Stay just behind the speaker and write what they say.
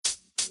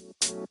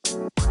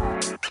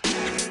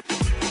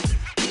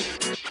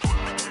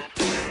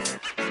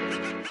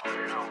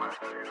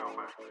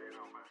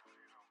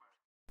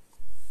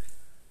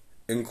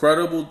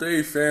Incredible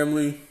day,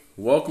 family.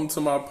 Welcome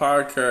to my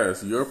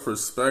podcast, Your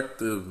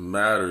Perspective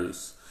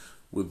Matters,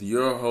 with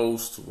your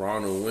host,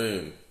 Ronald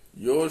Wynn.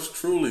 Yours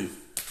truly.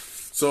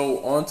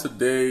 So on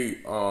today,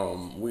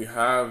 we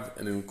have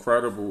an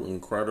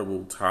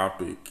incredible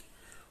topic.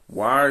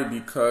 Why?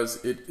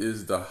 Because it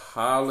is the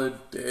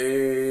holidays.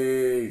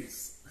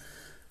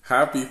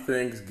 Happy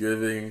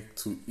Thanksgiving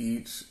to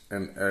each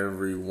and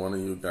every one of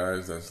you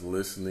guys that's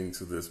listening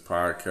to this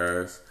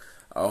podcast.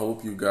 I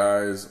hope you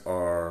guys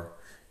are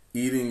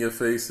eating your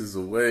faces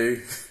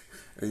away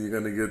and you're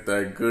going to get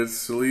that good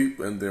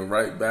sleep and then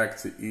right back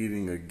to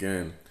eating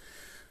again.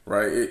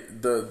 Right?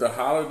 The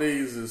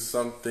holidays is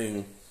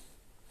something,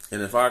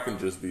 and if I can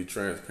just be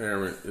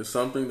transparent, it's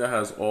something that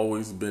has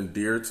always been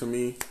dear to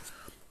me.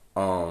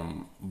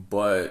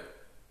 But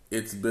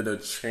it's been a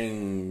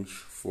change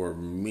for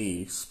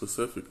me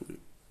specifically,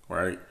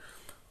 right?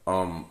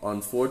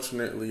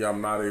 Unfortunately,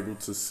 I'm not able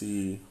to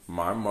see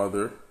my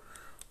mother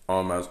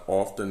as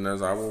often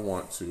as I would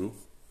want to.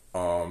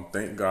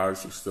 Thank God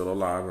she's still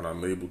alive and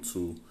I'm able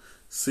to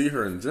see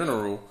her in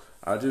general.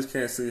 I just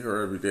can't see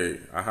her every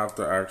day. I have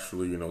to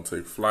actually,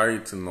 take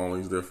flights and all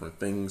these different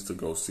things to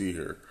go see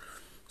her.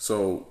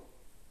 So,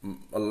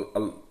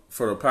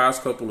 for the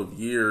past couple of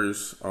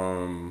years,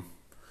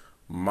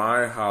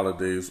 my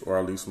holidays, or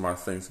at least my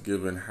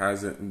Thanksgiving,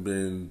 hasn't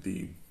been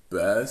the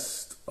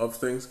best of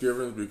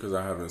Thanksgivings because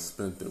I haven't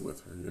spent it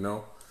with her,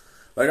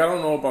 Like, I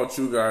don't know about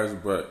you guys,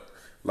 but,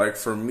 like,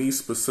 for me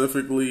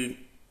specifically,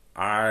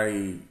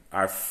 I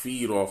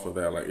feed off of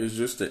that. Like, it's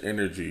just the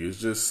energy. It's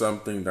just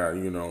something that,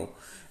 and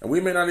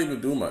we may not even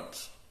do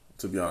much,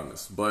 to be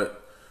honest.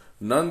 But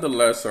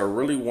nonetheless, I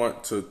really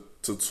want to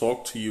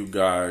talk to you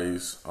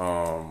guys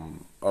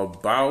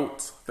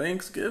about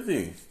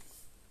Thanksgiving.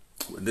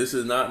 This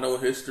is not no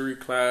history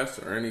class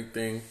or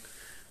anything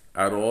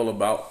at all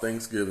about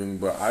Thanksgiving,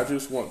 but I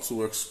just want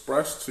to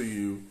express to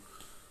you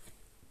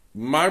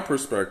my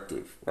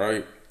perspective,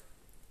 right?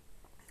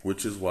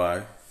 Which is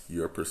why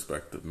your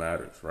perspective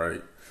matters,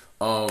 right?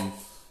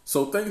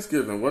 So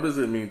Thanksgiving, what does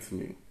it mean to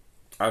me?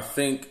 I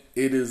think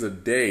it is a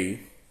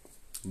day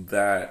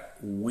that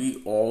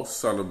we all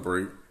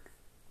celebrate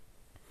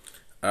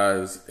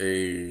as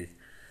the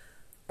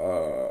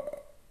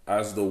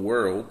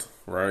world,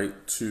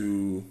 right?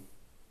 To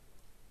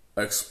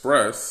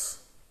express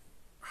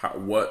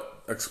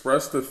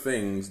the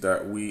things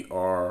that we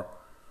are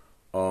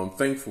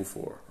thankful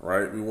for,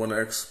 right? We want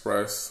to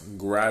express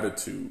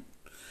gratitude.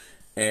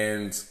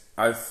 And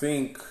I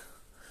think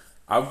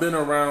I've been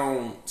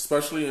around,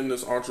 especially in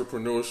this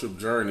entrepreneurship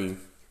journey,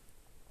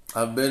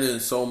 I've been in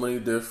so many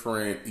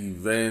different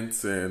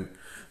events and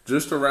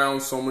just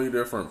around so many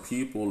different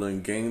people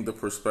and gained the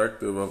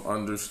perspective of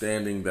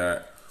understanding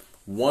that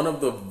one of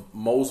the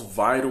most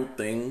vital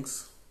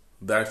things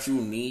that you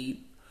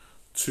need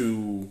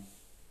to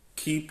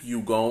keep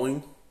you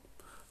going,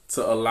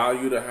 to allow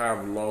you to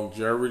have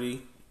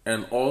longevity,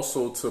 and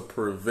also to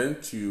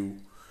prevent you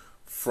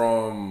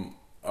from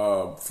a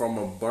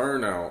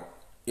burnout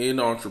in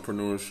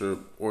entrepreneurship,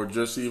 or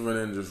just even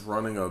in just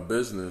running a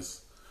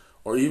business,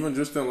 or even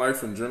just in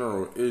life in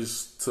general,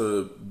 is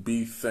to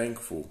be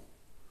thankful.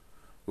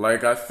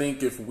 Like, I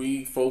think if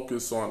we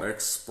focus on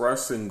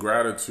expressing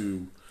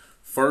gratitude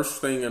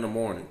first thing in the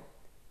morning,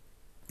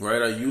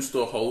 right? I used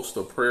to host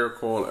a prayer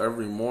call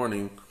every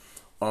morning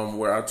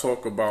where I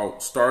talk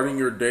about starting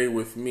your day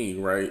with me,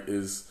 right?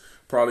 Is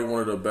probably one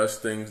of the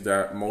best things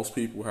that most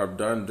people have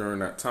done during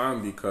that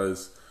time,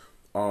 because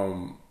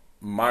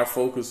my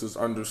focus is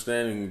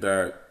understanding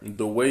that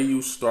the way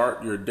you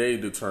start your day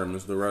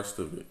determines the rest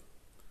of it.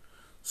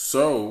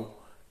 So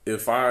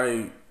if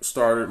I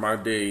started my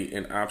day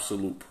in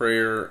absolute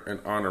prayer and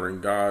honoring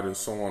God and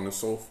so on and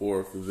so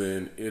forth,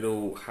 then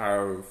it'll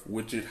have,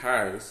 which it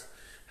has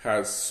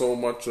so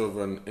much of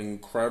an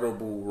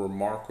incredible,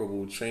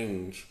 remarkable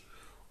change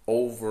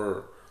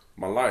over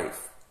my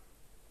life.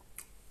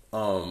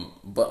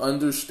 But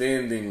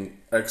understanding,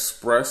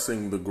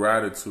 expressing the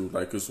gratitude,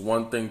 like, it's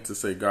one thing to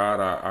say, God,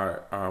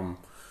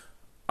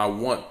 I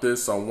want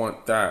this, I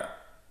want that.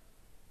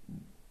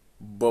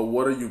 But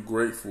what are you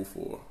grateful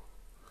for?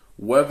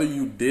 Whether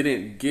you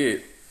didn't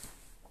get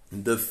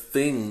the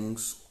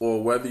things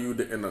or whether you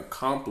didn't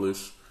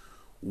accomplish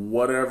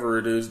whatever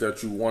it is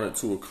that you wanted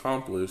to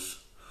accomplish,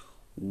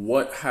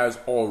 what has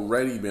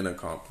already been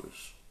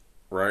accomplished,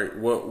 right?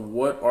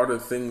 What are the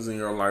things in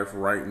your life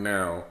right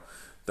now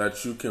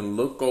that you can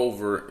look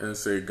over and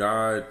say,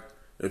 God,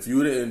 if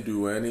you didn't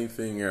do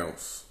anything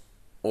else,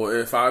 or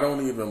if I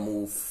don't even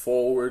move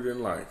forward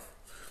in life,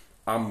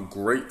 I'm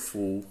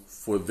grateful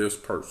for this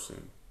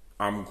person.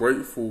 I'm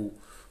grateful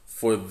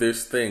for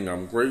this thing.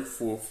 I'm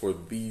grateful for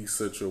these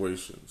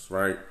situations,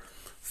 right?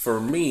 For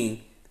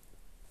me,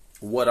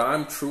 what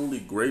I'm truly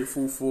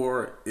grateful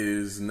for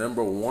is,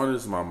 number one,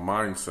 is my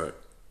mindset.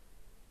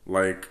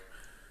 Like,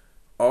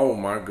 oh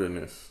my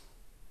goodness.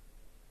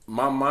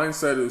 my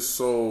mindset is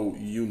so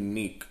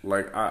unique.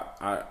 Like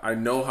I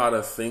know how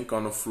to think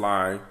on the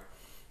fly.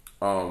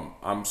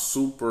 I'm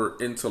super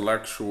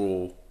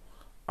intellectual.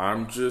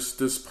 I'm just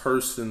this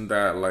person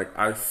that like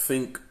I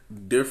think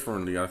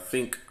differently. I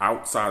think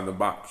outside the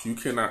box. You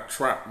cannot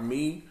trap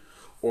me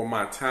or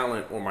my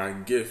talent or my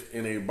gift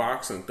in a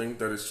box and think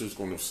that it's just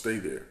going to stay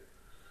there.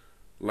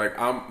 Like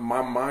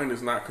my mind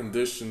is not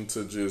conditioned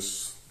to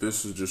just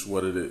this is just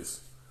what it is.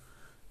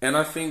 And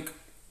I think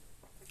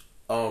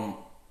um,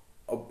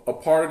 a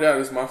part of that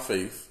is my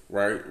faith,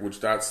 right? Which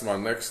that's my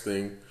next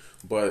thing.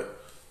 But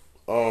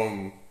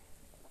um,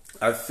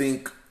 I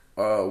think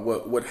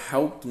what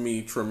helped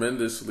me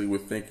tremendously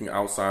with thinking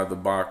outside the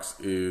box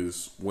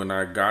is when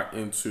I got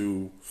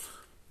into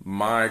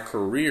my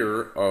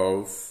career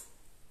of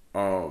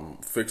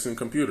fixing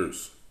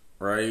computers,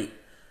 right?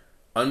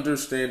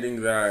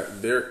 Understanding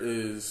that there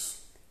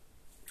is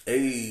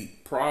a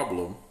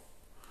problem,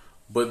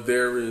 but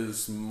there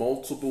is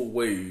multiple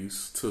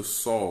ways to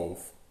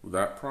solve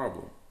that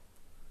problem.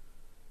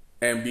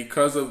 And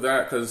because of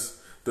that,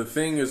 because the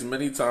thing is,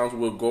 many times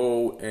we'll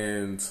go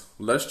and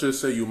let's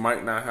just say you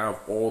might not have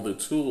all the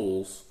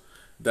tools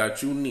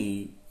that you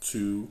need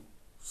to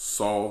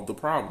solve the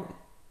problem,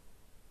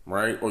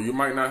 right? Or you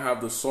might not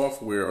have the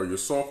software, or your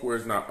software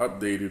is not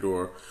updated,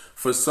 or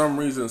for some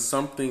reason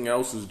something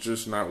else is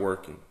just not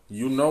working.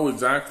 You know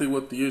exactly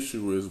what the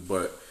issue is,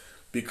 but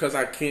because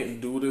I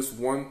can't do this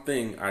one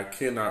thing, I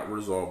cannot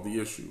resolve the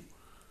issue.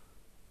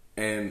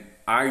 And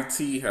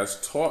IT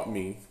has taught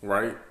me,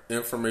 right?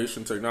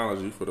 Information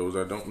technology, for those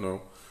that don't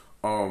know,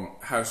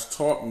 has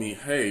taught me,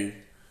 hey,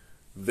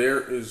 there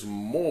is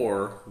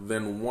more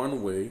than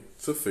one way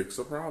to fix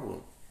a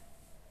problem.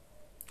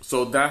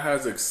 So that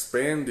has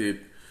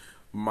expanded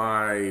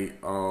my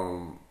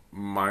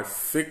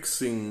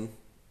fixing,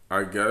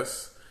 I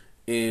guess,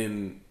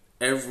 in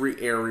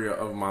every area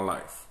of my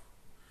life.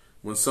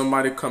 When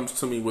somebody comes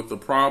to me with a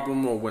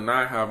problem, or when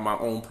I have my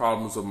own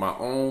problems of my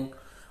own,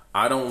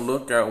 I don't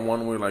look at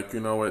one way like, you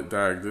know what,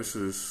 Dag, this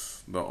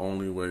is the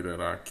only way that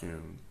I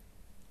can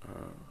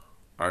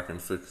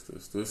fix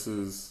this. This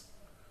is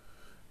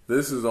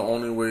the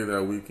only way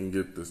that we can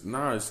get this.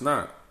 Nah, it's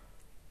not.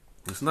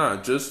 It's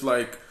not. Just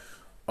like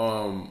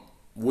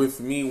with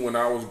me when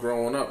I was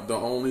growing up, the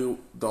only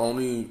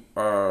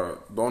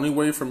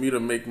way for me to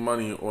make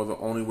money, or the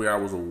only way I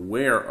was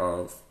aware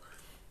of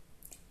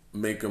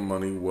making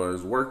money,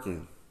 was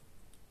working.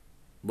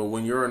 But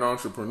when you're an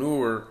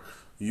entrepreneur,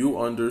 you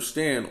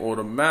understand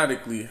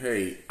automatically,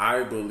 hey,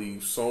 I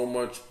believe so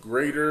much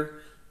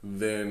greater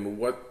than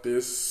what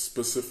this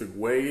specific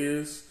way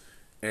is,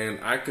 and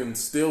I can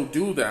still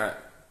do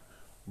that,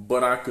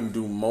 but I can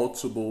do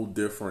multiple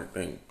different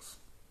things,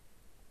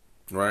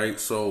 right?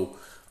 So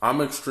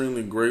I'm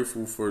extremely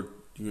grateful for,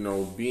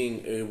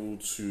 being able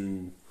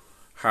to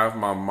have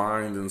my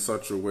mind in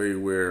such a way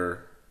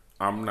where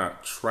I'm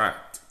not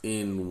trapped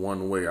in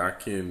one way.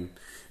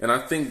 And I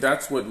think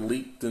that's what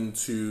leaked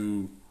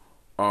into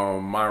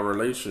my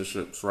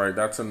relationships, right?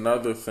 That's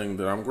another thing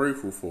that I'm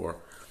grateful for,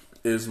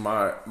 is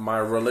my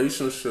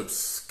relationship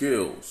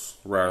skills,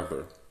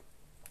 rather,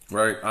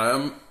 right? I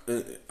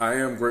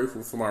am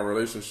grateful for my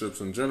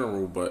relationships in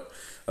general, but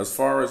as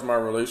far as my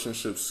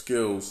relationship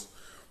skills,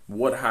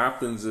 what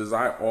happens is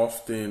I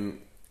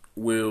often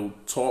will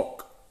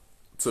talk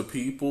to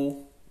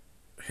people.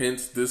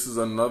 Hence, this is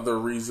another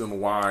reason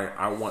why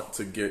I want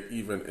to get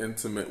even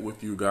intimate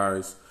with you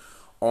guys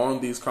on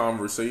these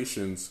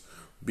conversations,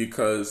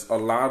 because a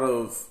lot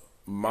of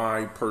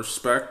my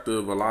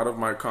perspective, a lot of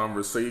my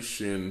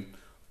conversation,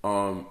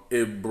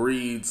 it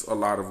breeds a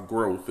lot of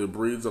growth. It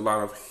breeds a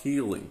lot of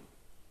healing.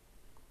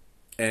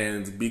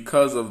 And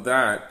because of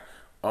that,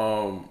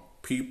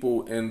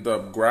 people end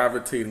up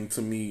gravitating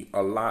to me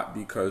a lot,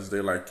 because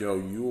they're like, yo,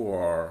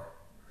 you're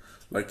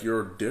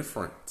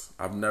different.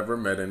 I've never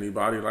met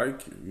anybody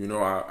like you.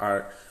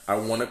 I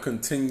want to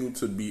continue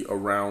to be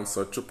around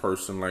such a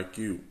person like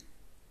you.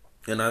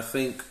 And I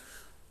think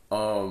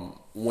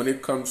when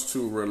it comes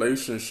to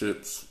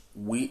relationships,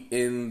 we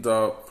end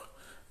up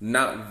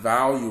not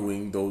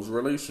valuing those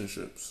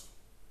relationships.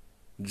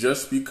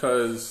 Just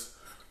because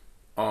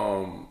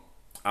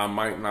I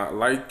might not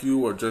like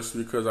you, or just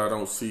because I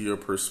don't see your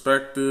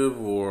perspective,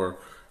 or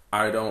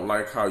I don't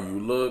like how you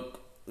look,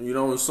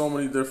 and so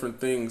many different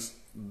things,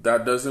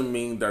 that doesn't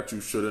mean that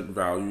you shouldn't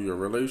value your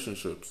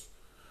relationships.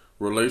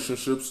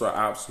 Relationships are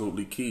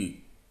absolutely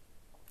key.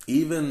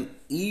 Even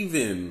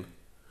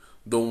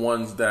the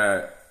ones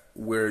that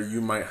where you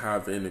might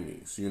have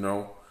enemies,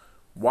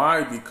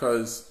 Why?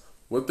 Because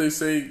what they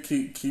say,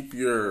 keep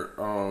your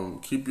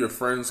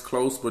friends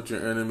close, but your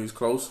enemies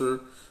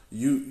closer.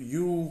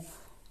 You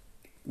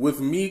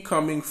with me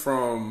coming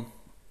from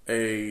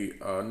a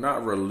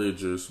not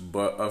religious,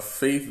 but a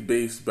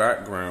faith-based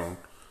background,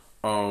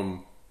 I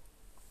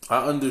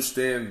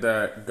understand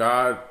that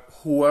God,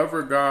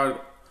 whoever God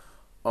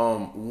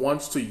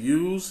wants to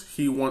use,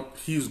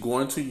 He's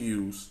going to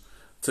use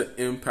to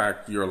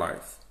impact your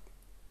life.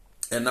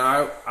 And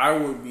I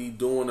would be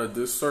doing a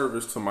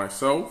disservice to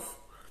myself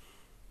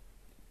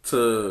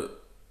to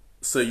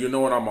say, you know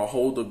what, I'm gonna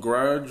hold a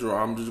grudge, or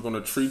I'm just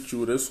gonna treat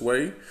you this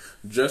way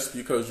just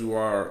because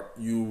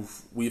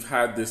we've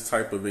had this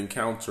type of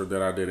encounter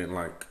that I didn't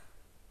like.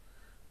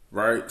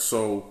 Right?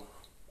 So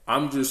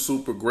I'm just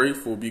super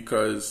grateful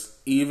because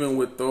even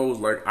with those,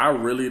 like, I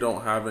really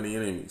don't have any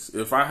enemies.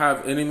 If I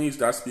have enemies,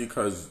 that's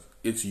because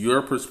it's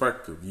your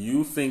perspective.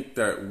 You think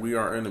that we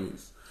are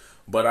enemies,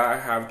 but I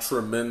have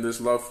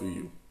tremendous love for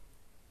you.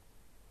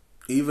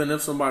 Even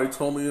if somebody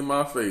told me in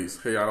my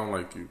face, hey, I don't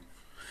like you.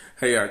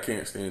 Hey, I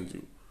can't stand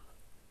you.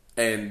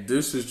 And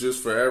this is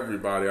just for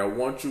everybody. I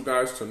want you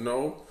guys to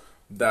know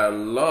that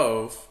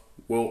love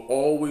will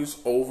always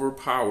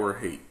overpower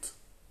hate.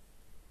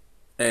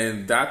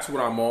 And that's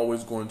what I'm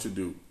always going to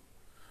do.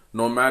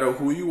 No matter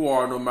who you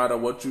are, no matter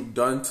what you've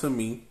done to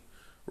me,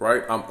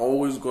 right? I'm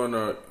always going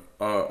to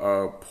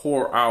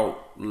pour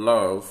out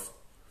love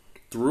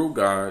through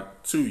God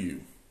to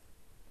you.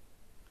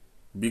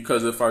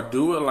 Because if I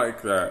do it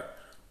like that,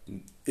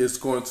 it's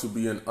going to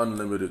be an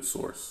unlimited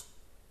source.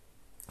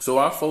 So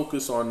I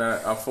focus on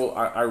that.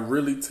 I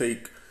really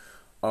take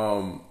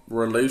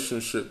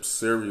relationships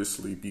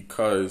seriously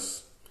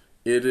because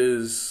it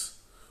is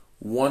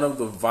one of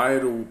the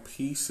vital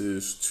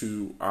pieces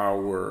to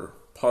our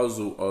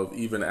puzzle of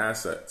even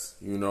assets.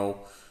 You know,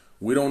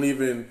 we don't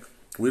even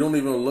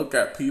look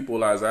at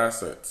people as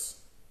assets.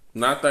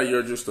 Not that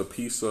you're just a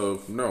piece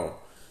of, no,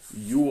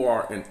 you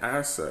are an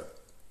asset.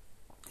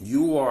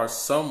 You are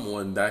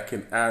someone that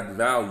can add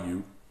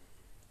value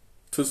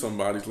to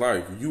somebody's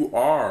life. You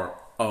are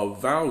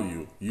of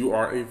value. You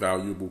are a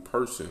valuable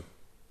person.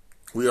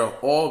 We are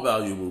all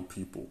valuable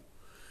people.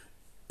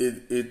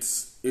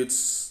 It's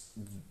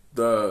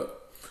the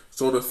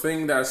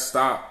thing that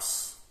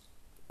stops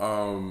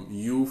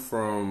you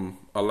from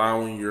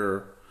allowing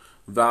your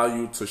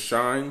value to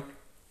shine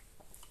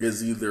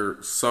is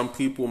either some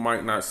people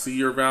might not see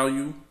your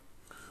value,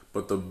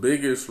 but the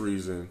biggest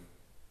reason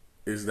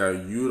is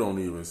that you don't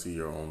even see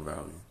your own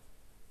value.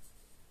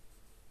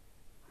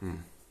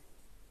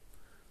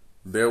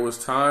 There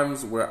was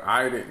times where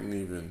I didn't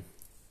even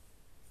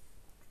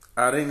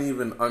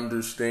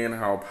understand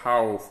how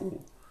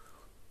powerful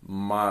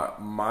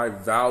my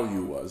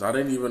value was. I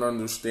didn't even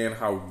understand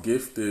how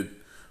gifted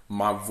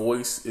my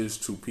voice is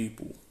to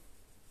people.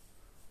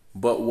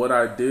 But what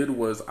I did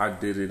was I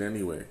did it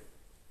anyway.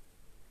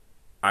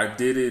 I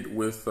did it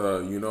with,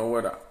 you know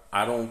what,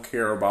 I don't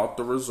care about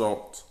the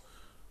result,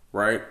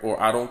 right?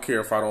 Or I don't care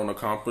if I don't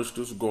accomplish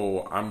this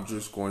goal. I'm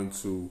just going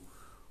to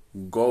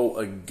go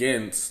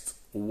against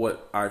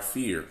what I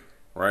fear,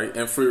 right?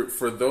 And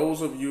for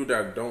those of you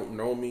that don't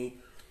know me,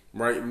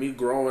 right, me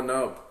growing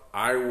up,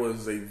 I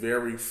was a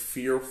very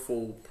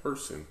fearful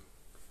person.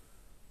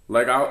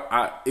 Like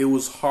it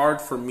was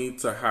hard for me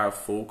to have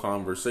full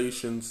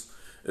conversations,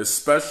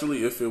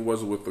 especially if it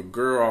was with a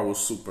girl. I was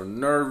super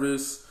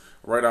nervous,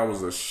 right? I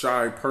was a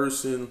shy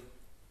person.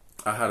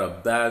 I had a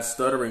bad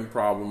stuttering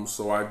problem,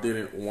 so I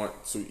didn't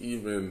want to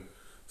even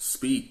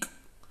speak.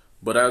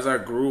 But as I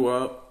grew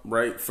up,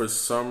 right, for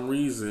some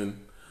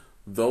reason,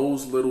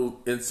 those little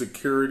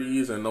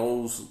insecurities and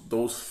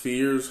those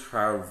fears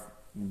have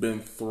been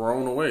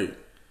thrown away.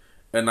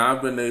 And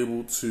I've been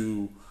able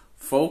to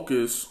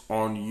focus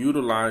on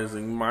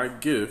utilizing my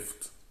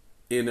gift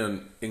in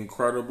an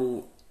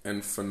incredible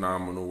and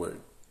phenomenal way.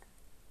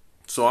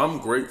 So I'm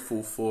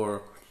grateful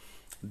for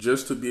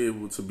just to be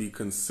able to be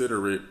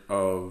considerate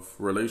of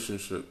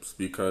relationships,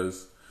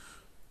 because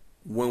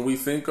when we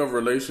think of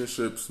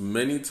relationships,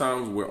 many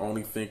times we're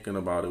only thinking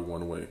about it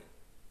one way,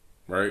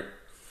 right?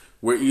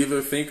 We're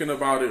either thinking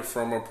about it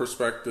from a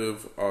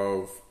perspective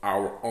of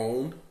our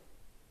own,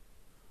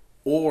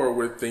 or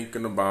we're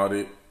thinking about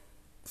it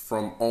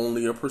from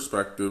only a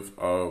perspective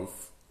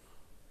of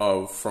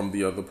from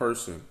the other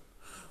person.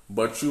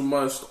 But you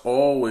must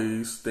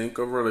always think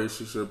of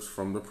relationships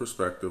from the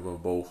perspective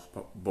of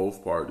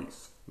both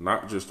parties,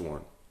 not just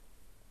one.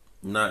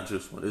 Not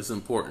just one. It's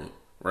important,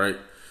 right?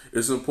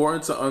 It's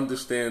important to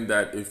understand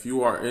that if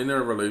you are in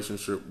a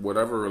relationship,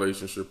 whatever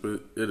relationship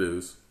it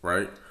is,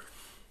 right?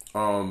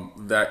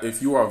 That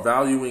if you are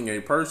valuing a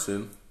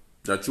person,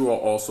 that you are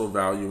also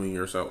valuing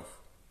yourself,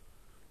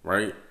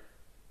 right?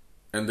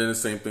 And then the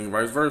same thing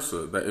vice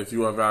versa, that if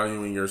you are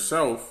valuing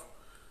yourself,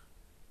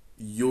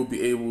 you'll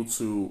be able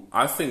to,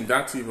 I think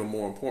that's even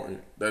more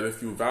important, that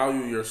if you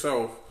value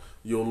yourself,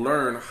 you'll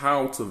learn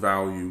how to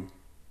value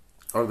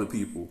other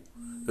people.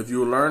 If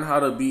you learn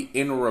how to be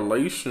in a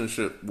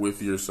relationship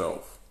with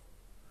yourself,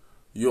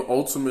 you'll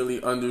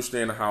ultimately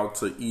understand how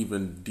to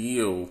even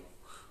deal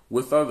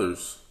with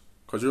others.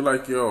 Because you're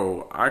like,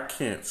 yo, I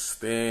can't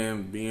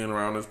stand being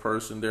around this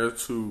person. They're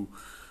too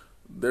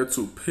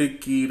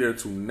picky, they're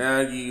too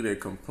naggy, they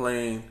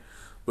complain.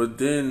 But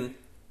then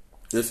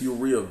if you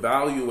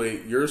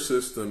reevaluate your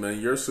system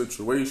and your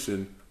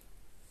situation,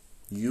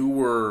 you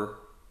were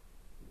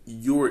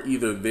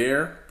either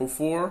there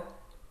before,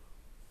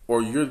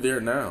 or you're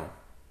there now,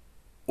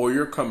 or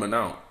you're coming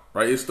out,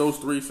 right? It's those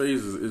three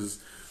phases.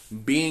 Is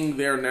being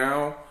there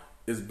now,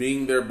 is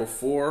being there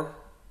before,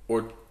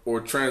 or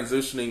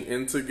transitioning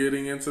into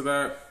getting into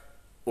that,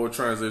 or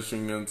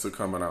transitioning into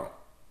coming out,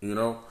 you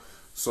know?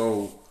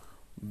 So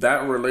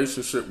that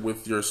relationship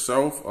with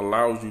yourself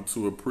allows you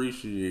to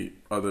appreciate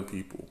other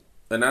people.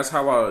 And that's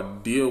how I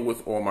deal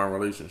with all my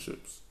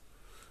relationships.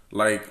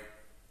 Like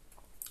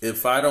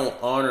if I don't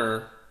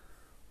honor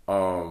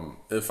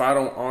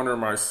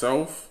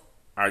myself,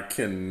 I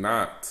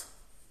cannot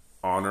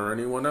honor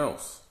anyone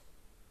else.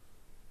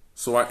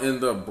 So I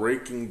end up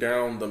breaking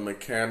down the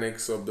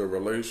mechanics of the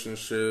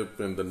relationship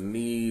and the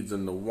needs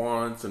and the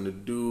wants and the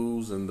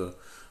do's and the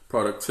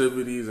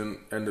productivities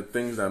and the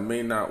things that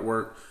may not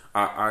work.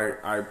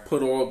 I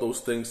put all those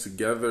things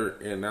together,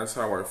 and that's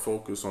how I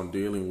focus on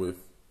dealing with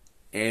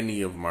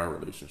any of my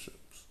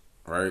relationships.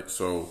 Right?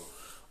 So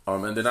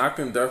and then I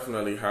can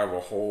definitely have a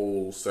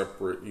whole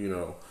separate,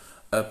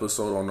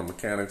 episode on the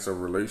mechanics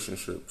of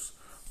relationships.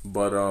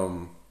 But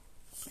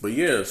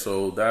yeah,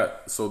 so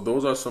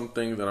those are some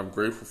things that I'm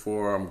grateful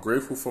for. I'm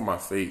grateful for my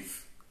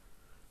faith.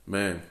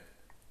 Man,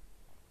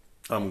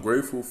 I'm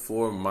grateful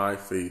for my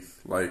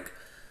faith. Like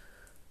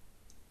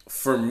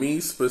for me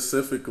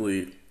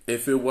specifically,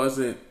 if it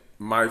wasn't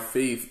my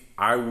faith,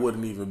 I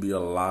wouldn't even be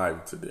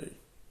alive today.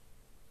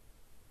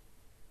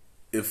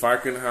 If I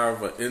can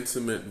have an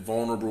intimate,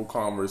 vulnerable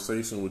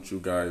conversation with you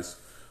guys,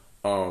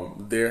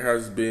 there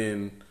has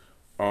been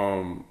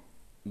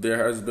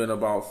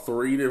about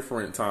 3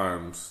 different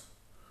times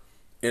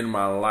in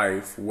my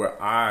life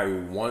where I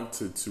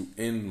wanted to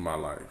end my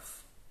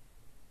life.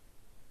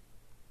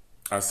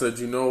 I said,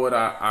 you know what,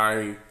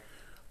 I'm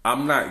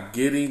not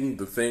getting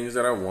the things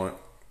that I want.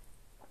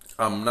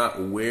 I'm not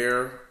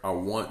where I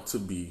want to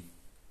be.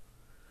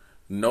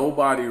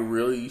 Nobody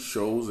really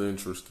shows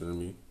interest in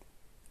me.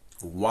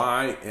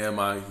 Why am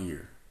I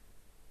here?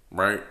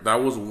 Right?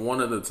 That was one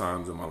of the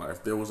times in my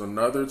life. There was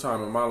another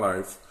time in my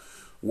life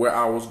where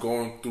I was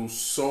going through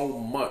so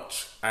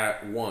much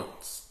at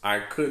once. I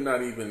could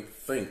not even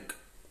think.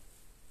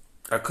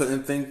 I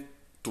couldn't think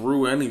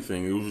through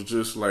anything. It was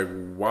just like,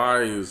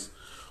 why is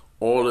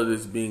all of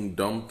this being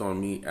dumped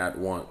on me at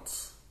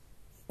once?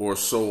 Or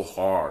so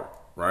hard,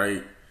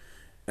 right?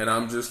 And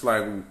I'm just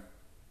like,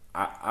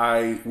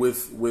 I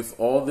with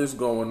all this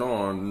going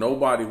on,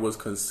 nobody was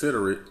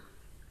considerate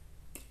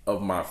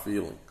of my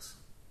feelings,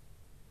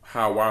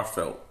 how I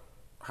felt,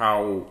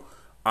 how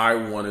I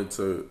wanted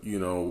to,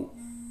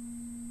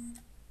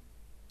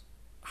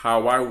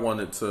 how I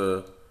wanted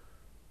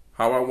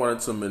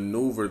to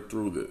maneuver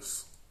through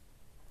this.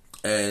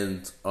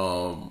 And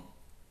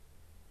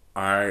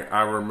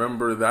I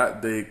remember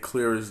that day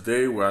clear as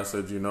day where I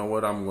said, you know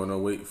what, I'm gonna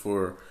wait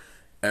for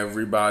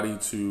everybody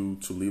to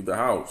leave the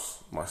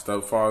house. My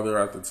stepfather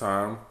at the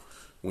time,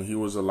 when he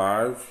was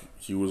alive,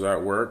 he was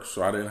at work,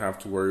 so I didn't have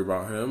to worry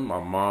about him.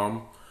 My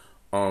mom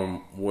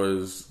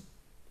was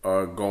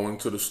going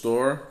to the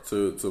store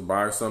to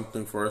buy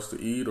something for us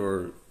to eat,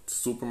 or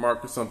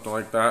supermarket, something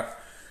like that.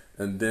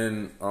 And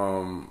then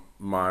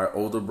my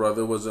older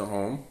brother wasn't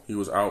home. He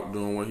was out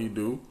doing what he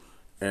do.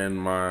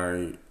 And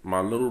my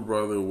little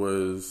brother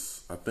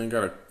was, I think,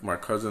 at my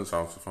cousin's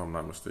house, if I'm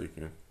not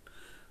mistaken,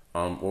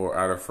 or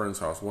at a friend's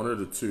house, one of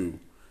the two.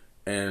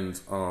 And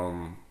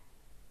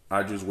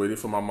I just waited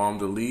for my mom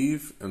to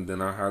leave, and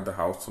then I had the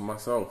house to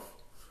myself.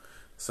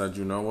 Said,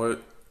 you know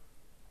what?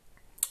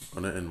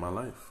 I'm gonna end my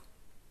life.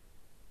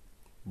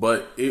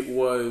 But it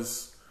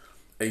was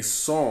a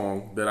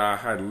song that I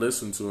had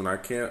listened to, and I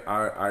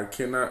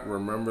cannot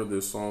remember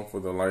this song for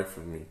the life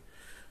of me.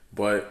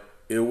 But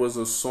it was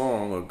a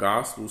song, a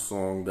gospel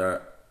song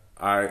that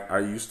I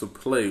used to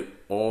play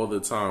all the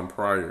time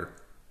prior,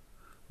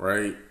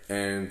 right?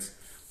 And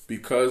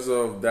because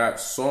of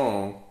that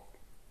song,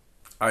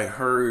 I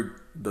heard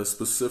the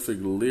specific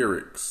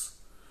lyrics.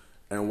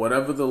 And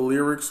whatever the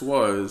lyrics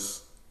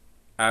was,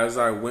 as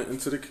I went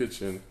into the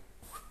kitchen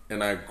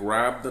and I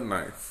grabbed the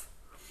knife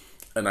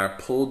and I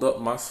pulled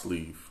up my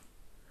sleeve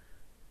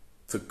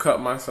to cut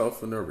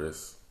myself in the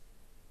wrist,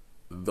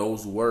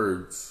 those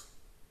words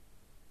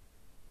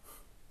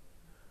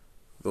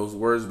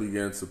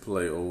began to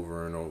play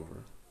over and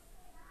over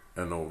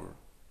and over.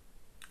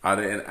 I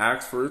didn't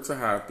ask for it to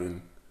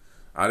happen.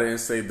 I didn't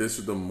say this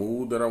is the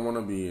mood that I want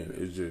to be in.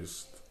 It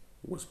just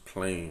was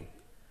playing.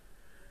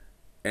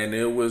 And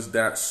it was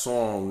that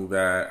song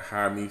that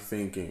had me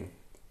thinking,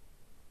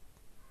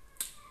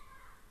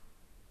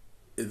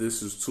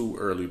 this is too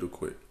early to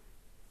quit.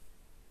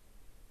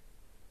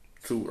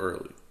 Too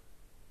early.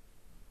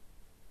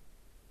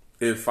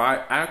 If I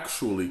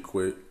actually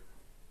quit,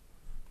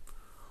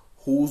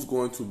 who's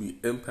going to be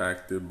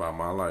impacted by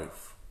my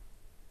life?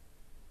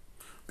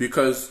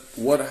 Because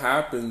what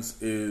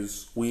happens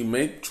is we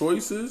make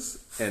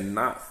choices and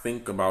not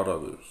think about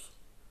others.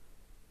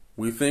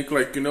 We think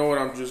like, you know what,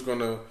 I'm just going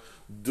to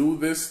do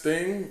this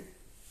thing,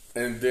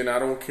 and then I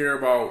don't care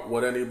about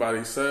what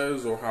anybody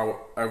says or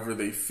however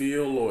they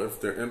feel or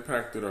if they're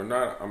impacted or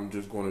not. I'm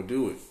just going to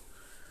do it.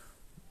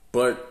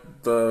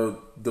 But the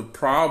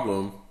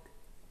problem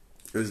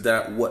is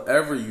that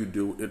whatever you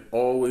do, it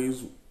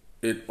always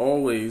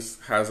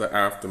has an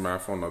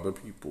aftermath on other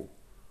people,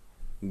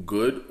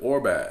 good or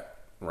bad,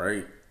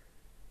 right?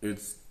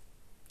 It's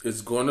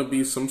going to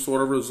be some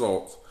sort of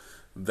result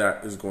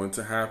that is going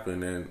to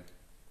happen. And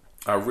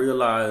I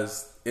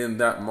realized in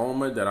that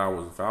moment that I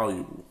was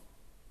valuable.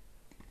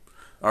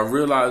 I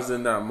realized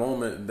in that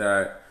moment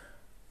that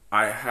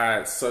I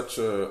had such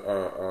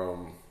a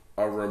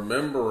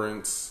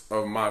remembrance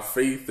of my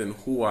faith in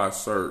who I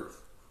serve,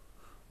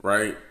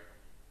 right?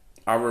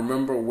 I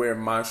remember where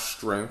my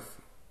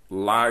strength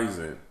lies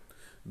in.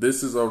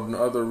 This is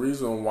another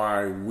reason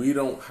why we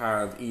don't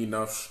have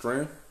enough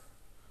strength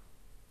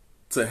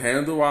to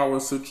handle our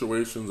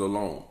situations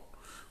alone.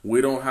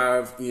 We don't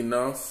have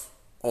enough,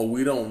 or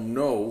we don't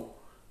know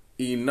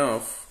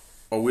enough,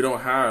 or we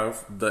don't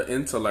have the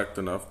intellect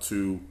enough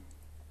to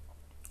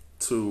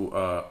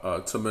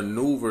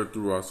maneuver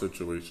through our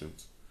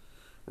situations.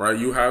 Right?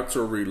 You have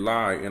to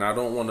rely, and I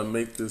don't want to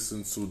make this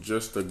into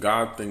just a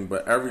God thing,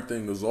 but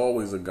everything is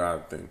always a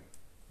God thing,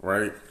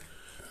 right?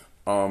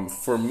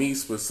 For me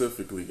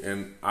specifically,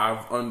 and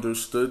I've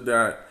understood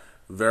that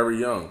very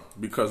young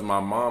because my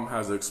mom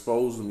has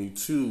exposed me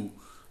to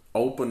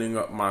opening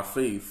up my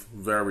faith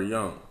very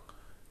young.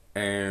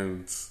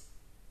 And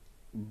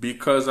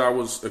because I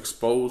was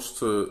exposed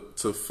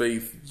to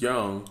faith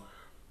young,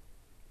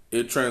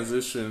 it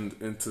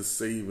transitioned into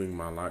saving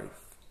my life.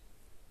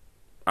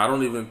 I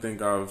don't even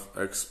think I've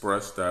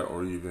expressed that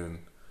or even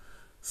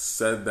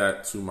said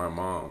that to my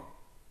mom.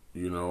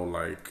 You know,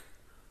 like,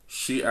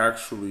 she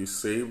actually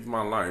saved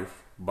my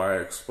life by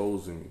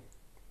exposing me,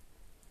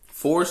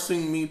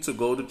 forcing me to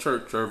go to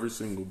church every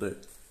single day.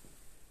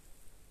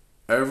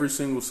 Every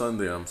single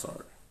Sunday, I'm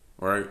sorry.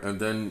 Right? And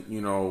then,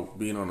 you know,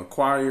 being on a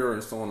choir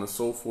and so on and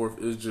so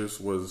forth, it just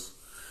was,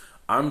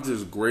 I'm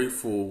just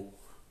grateful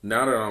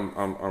now that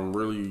I'm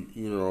really,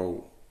 you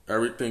know,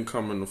 everything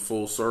coming to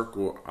full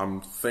circle.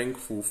 I'm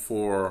thankful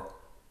for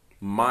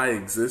my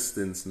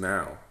existence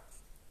now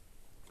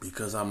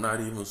because I'm not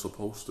even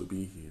supposed to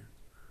be here.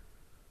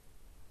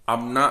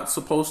 I'm not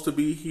supposed to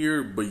be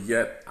here, but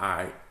yet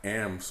I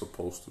am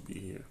supposed to be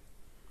here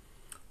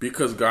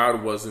because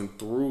God wasn't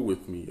through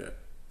with me yet,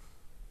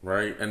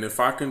 right? And if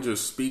I can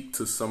just speak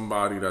to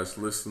somebody that's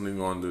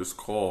listening on this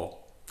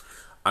call,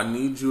 I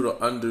need you to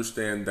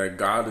understand that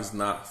God is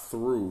not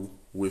through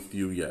with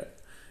you yet.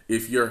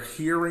 If you're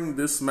hearing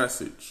this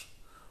message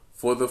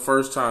for the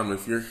first time,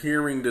 if you're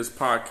hearing this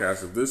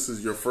podcast, if this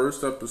is your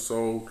first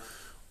episode,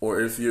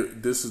 or if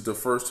this is the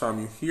first time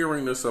you're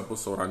hearing this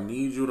episode, I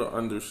need you to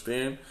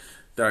understand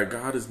that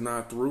God is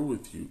not through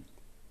with you.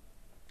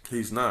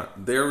 He's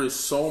not. There is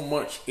so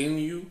much in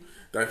you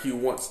that He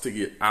wants to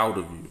get out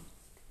of you.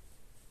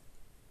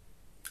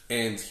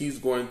 And He's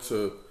going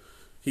to,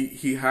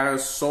 He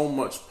has so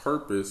much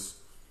purpose,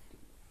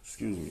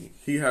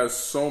 He has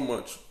so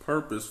much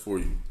purpose for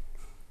you.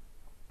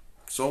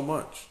 So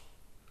much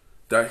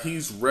that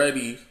He's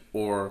ready,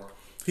 or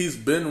He's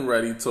been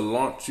ready to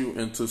launch you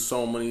into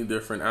so many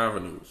different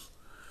avenues.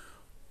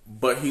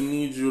 But He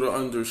needs you to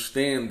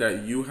understand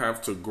that you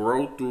have to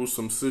grow through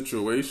some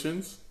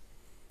situations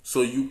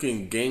so you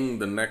can gain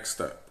the next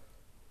step.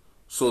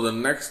 So the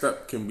next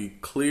step can be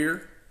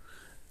clear,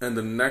 and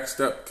the next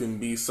step can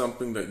be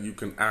something that you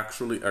can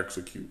actually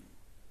execute,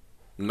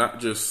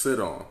 not just sit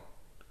on.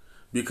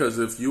 Because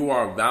if you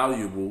are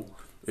valuable,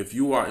 if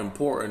you are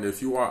important,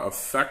 if you are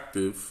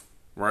effective,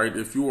 right,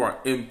 if you are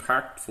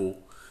impactful,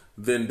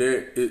 then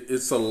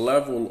it's a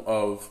level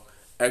of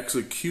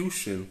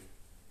execution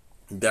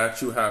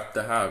that you have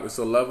to have. It's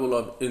a level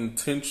of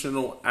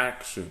intentional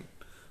action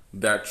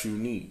that you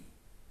need.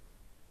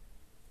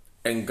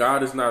 And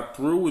God is not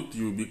through with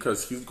you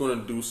because He's going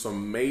to do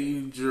some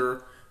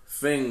major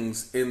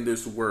things in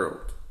this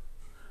world.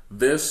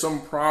 There's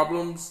some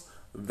problems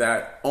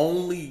that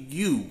only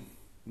you,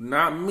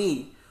 not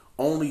me,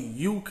 only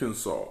you can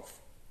solve.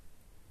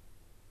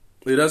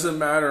 It doesn't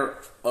matter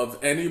of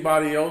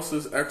anybody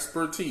else's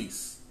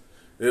expertise.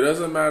 It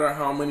doesn't matter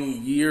how many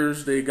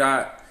years they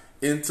got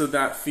into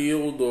that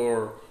field,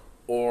 or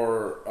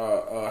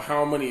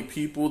how many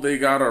people they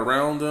got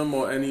around them,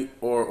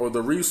 or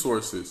the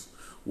resources.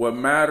 What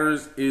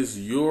matters is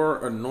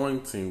your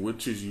anointing,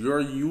 which is your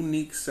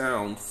unique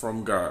sound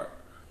from God.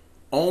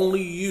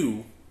 Only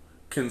you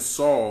can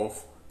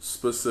solve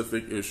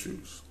specific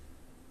issues.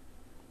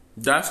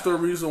 That's the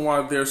reason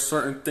why there's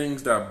certain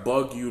things that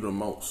bug you the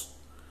most.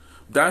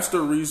 That's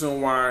the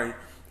reason why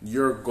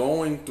you're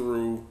going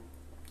through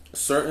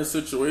certain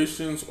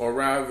situations, or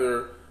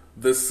rather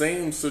the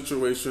same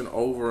situation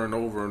over and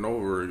over and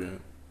over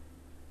again.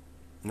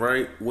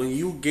 Right? When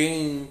you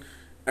gain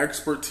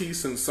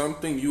expertise in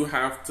something, you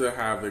have to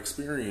have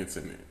experience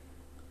in it.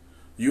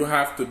 You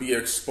have to be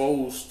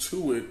exposed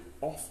to it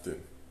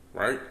often,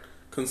 right?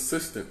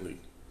 Consistently.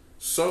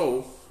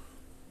 So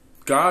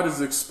God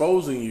is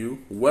exposing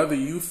you, whether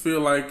you feel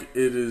like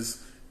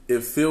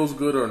it feels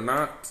good or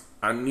not.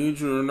 I need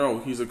you to know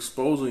He's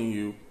exposing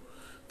you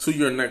to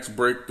your next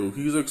breakthrough.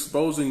 He's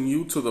exposing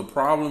you to the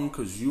problem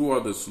because you are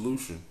the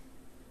solution.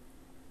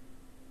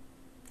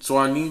 So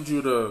I need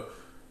you to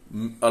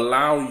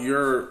allow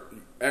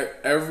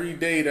every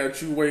day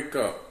that you wake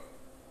up,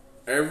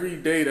 every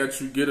day that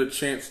you get a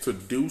chance to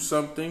do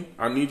something,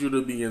 I need you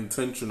to be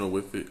intentional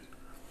with it.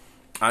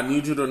 I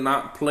need you to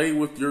not play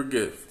with your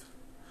gift.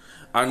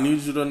 I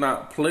need you to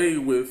not play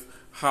with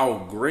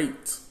how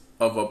great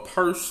of a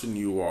person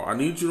you are. I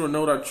need you to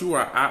know that you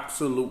are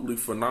absolutely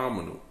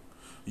phenomenal.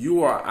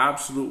 You are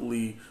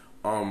absolutely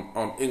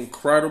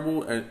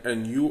incredible,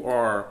 and you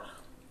are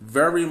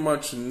very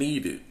much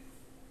needed.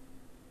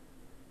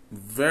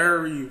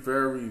 Very,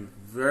 very,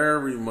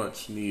 very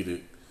much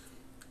needed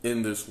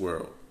in this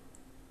world.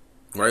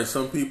 Right?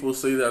 Some people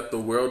say that the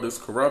world is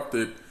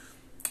corrupted.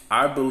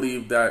 I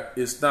believe that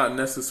it's not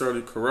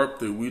necessarily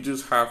corrupted. We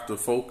just have to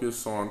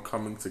focus on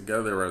coming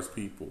together as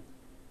people.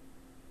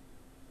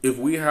 If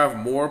we have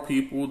more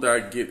people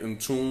that get in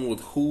tune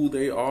with who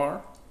they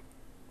are,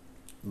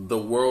 the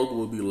world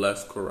will be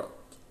less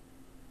corrupt.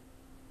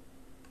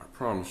 I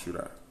promise you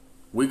that.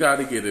 We got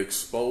to get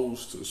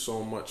exposed to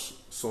so much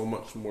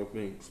more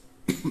things.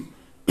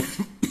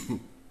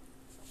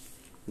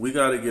 We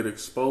got to get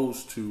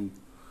exposed to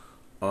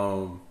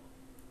a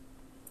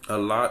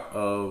lot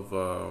of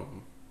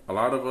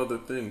other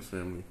things,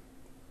 family.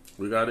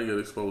 We got to get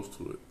exposed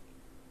to it.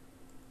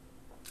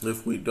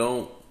 If we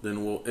don't,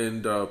 then we'll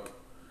end up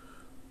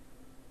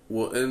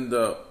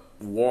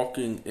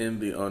walking in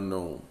the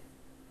unknown.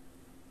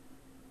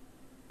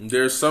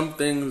 There's some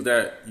things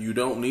that you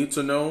don't need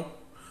to know,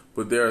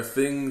 but there are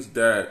things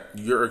that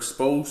you're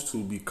exposed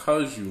to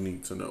because you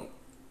need to know.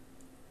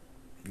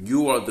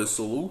 You are the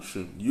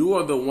solution. You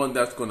are the one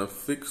that's going to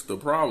fix the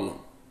problem.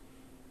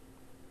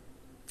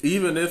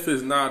 Even if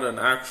it's not an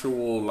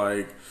actual,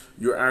 like,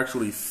 you're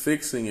actually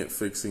fixing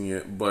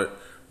it, but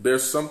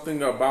there's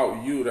something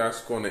about you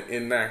that's going to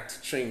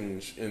enact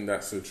change in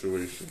that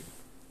situation.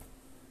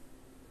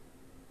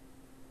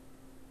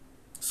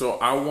 So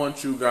I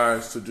want you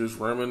guys to just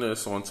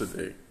reminisce on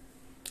today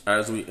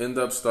as we end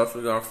up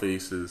stuffing our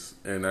faces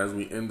and as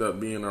we end up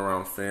being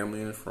around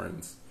family and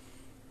friends.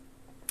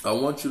 I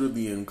want you to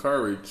be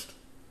encouraged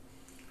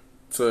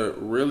to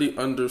really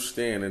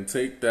understand and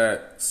take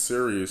that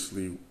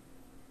seriously.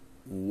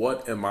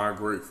 What am I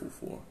grateful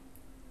for?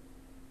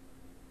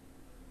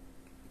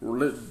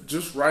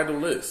 Just write a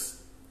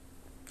list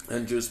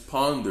and just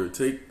ponder.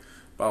 Take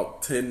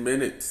about 10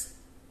 minutes,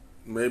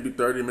 maybe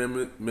 30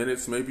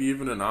 minutes, maybe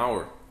even an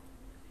hour.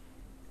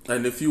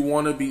 And if you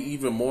want to be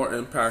even more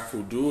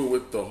impactful, do it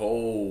with the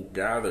whole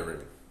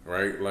gathering,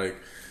 right? Like,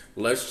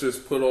 let's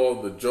just put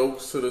all the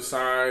jokes to the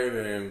side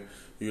and,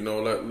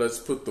 let's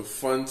put the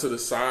fun to the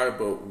side.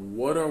 But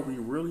what are we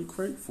really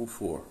grateful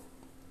for?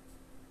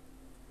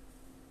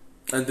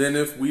 And then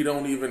if we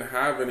don't even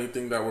have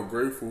anything that we're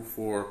grateful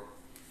for,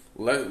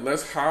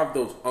 let's have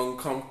those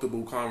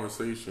uncomfortable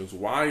conversations.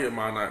 Why am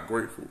I not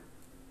grateful?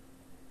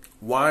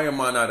 Why am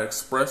I not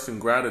expressing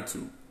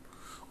gratitude?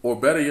 Or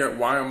better yet,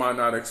 why am I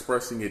not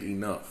expressing it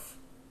enough?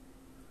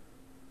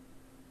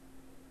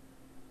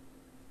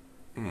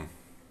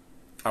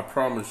 I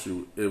promise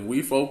you, if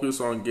we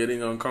focus on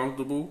getting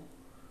uncomfortable,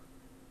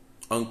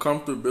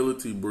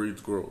 uncomfortability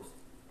breeds growth.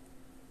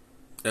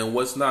 And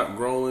what's not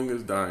growing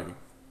is dying.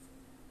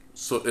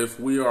 So if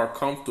we are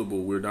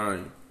comfortable, we're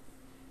dying.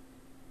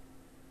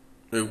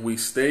 If we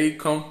stay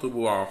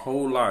comfortable our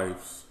whole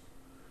lives,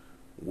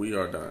 we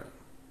are dying.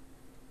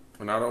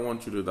 And I don't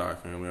want you to die,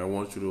 family. I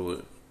want you to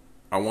live.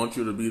 I want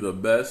you to be the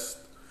best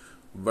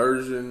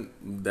version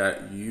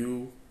that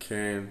you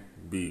can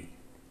be.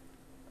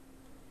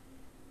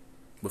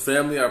 But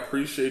family, I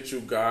appreciate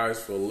you guys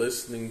for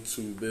listening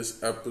to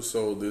this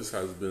episode. This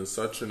has been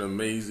such an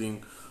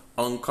amazing,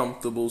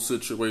 uncomfortable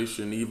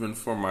situation, even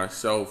for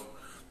myself.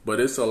 But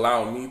it's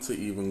allowed me to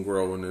even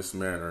grow in this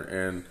manner.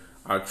 And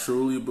I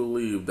truly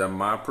believe that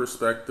my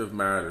perspective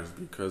matters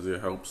because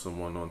it helps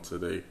someone on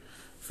today.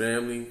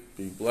 Family,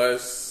 be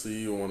blessed.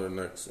 See you on the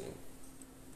next one.